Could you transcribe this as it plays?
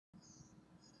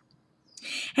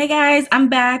Hey guys, I'm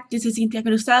back. This is Cynthia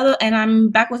Cruzado, and I'm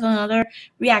back with another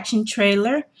reaction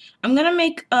trailer. I'm gonna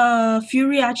make a few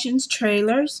reactions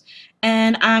trailers,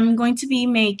 and I'm going to be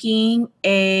making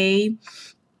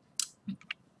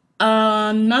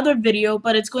another video,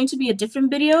 but it's going to be a different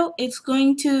video. It's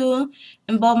going to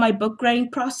involve my book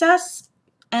writing process,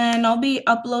 and I'll be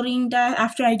uploading that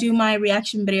after I do my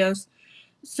reaction videos.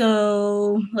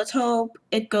 So let's hope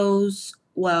it goes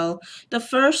well. The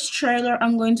first trailer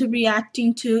I'm going to be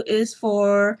reacting to is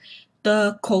for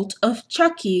the Cult of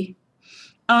Chucky.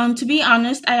 To be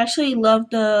honest, I actually love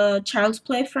the Child's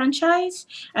Play franchise.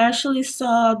 I actually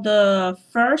saw the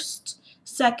first,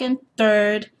 second,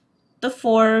 third, the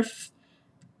fourth,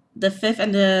 the fifth,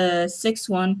 and the sixth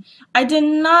one. I did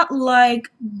not like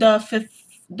fifth,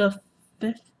 the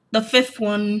fifth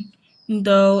one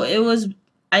though.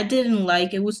 I didn't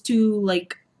like. It was too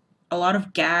like a lot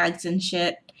of gags and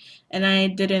shit, and I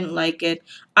didn't like it.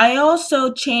 I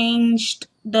also changed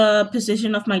the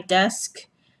position of my desk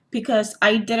because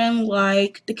I didn't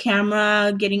like the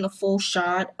camera getting a full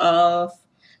shot of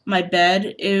my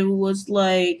bed. It was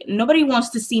like nobody wants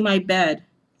to see my bed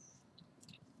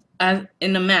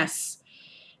in a mess.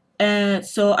 And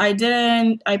so I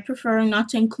prefer not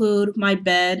to include my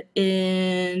bed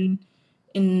in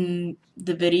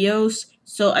the videos.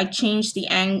 So I changed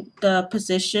the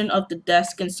position of the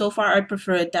desk, and so far I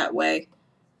prefer it that way.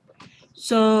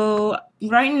 So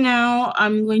right now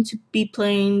I'm going to be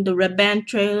playing the red band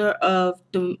trailer of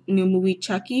the new movie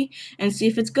Chucky and see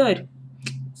if it's good.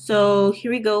 So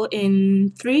here we go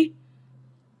in 3,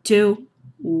 2,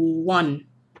 1.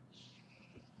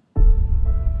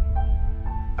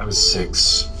 I was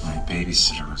 6. My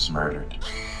babysitter was murdered.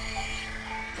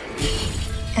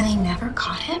 And they never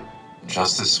caught him?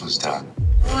 Justice was done.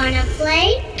 Wanna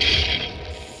play?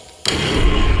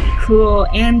 Cool,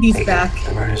 Andy's back.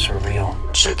 The murders were real.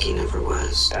 Chucky never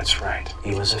was. That's right.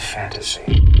 He was a fantasy.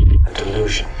 A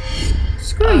delusion.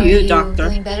 Screw you, Doctor.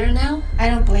 Feeling better now? I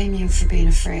don't blame you for being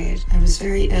afraid. I was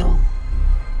very ill.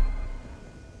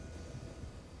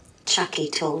 Chucky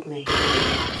told me.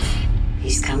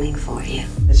 He's coming for you.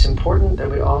 It's important that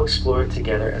we all explore it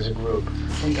together as a group.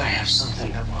 I think I have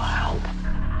something that will help.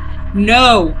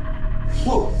 No.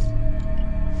 Whoa.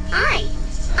 Hi,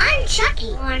 I'm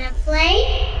Chucky. Wanna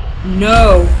play?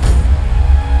 No.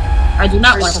 I do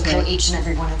not want First, to I'll kill play. each and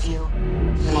every one of you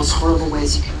in the most horrible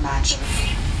ways you can imagine.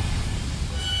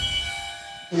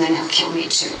 And then he'll kill me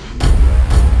too.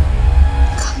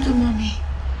 Come to mommy.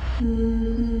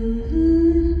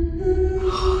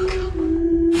 Oh, come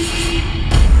on.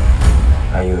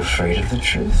 Are you afraid of the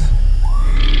truth?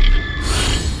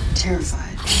 Terrified.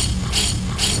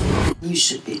 You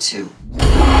should be too.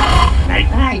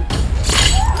 Night night.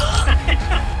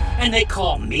 And they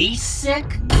call me sick?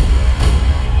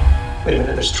 Wait a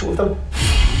minute, there's 2 of them?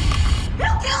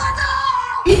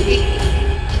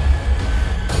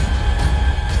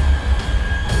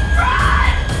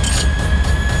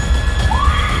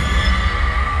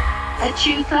 A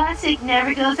true classic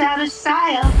never goes out of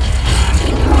style.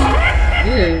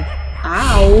 Ew.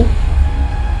 Ow.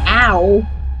 Ow.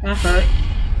 That hurt.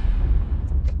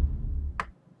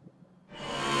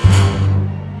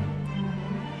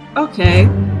 Okay.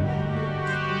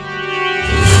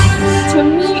 To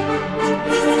me,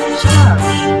 shut up.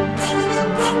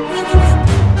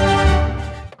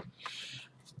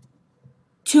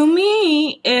 To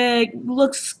me, it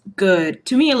looks good.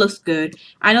 To me, it looks good.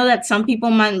 I know that some people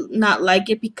might not like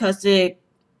it because it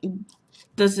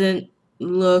doesn't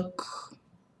look,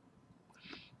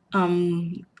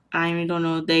 I don't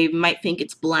know, they might think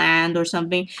it's bland or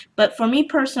something. But for me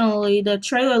personally, the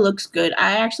trailer looks good.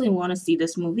 I actually want to see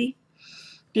this movie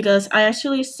because I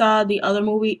actually saw the other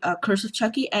movie, Curse of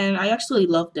Chucky, and I actually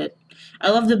loved it. I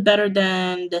loved it better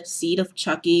than the Seed of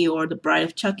Chucky or the Bride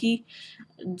of Chucky.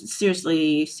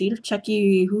 Seriously, Seed of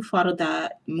Chucky, who thought of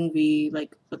that movie?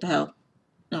 Like, what the hell?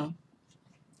 No.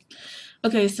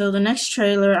 Okay, so the next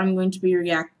trailer I'm going to be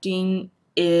reacting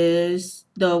is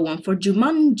the one for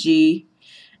Jumanji,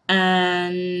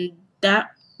 and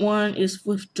that one is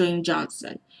with Dwayne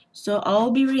Johnson. So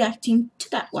I'll be reacting to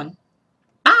that one.